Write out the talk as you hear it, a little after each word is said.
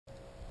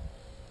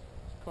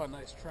Caught a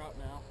nice trout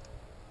now.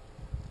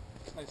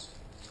 Nice.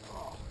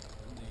 Oh,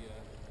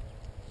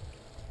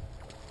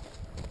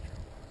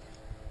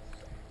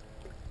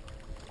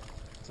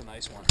 it's a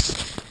nice one.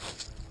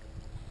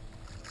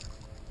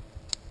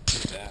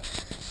 Look at that.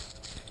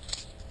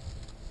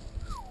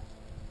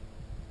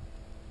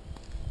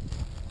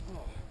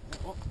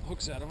 Oh,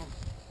 hook's out of him.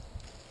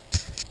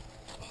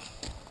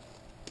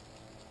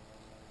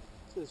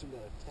 This one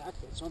got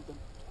attacked or something.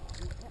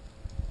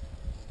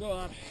 Go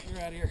on,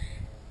 you're out of here.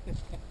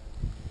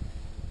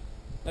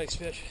 Nice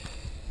fish.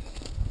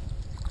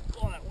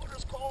 Oh, that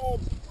water's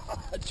cold.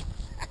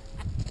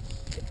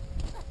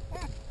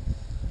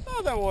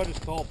 Oh, that water's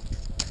cold.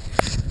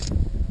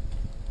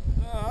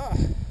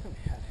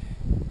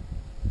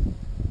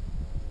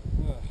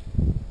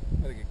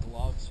 Gotta get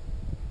gloves.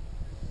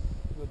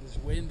 With this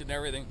wind and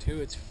everything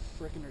too, it's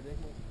freaking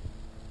ridiculous.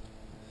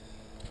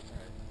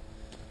 Alright.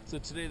 So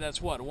today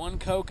that's what? 1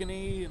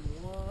 kokanee and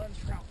 1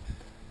 trout.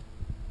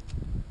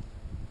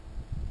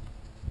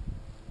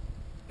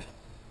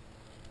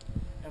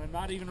 And I'm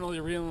not even really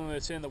reeling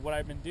this in. That what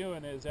I've been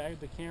doing is I had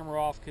the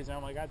camera off because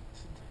I'm like,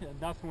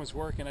 nothing was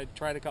working. I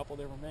tried a couple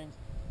different things.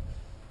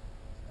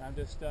 I'm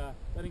just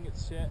letting it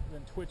sit,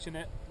 then twitching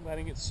it,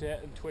 letting it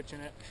sit and twitching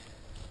it.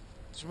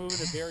 Just moving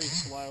it very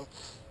slow.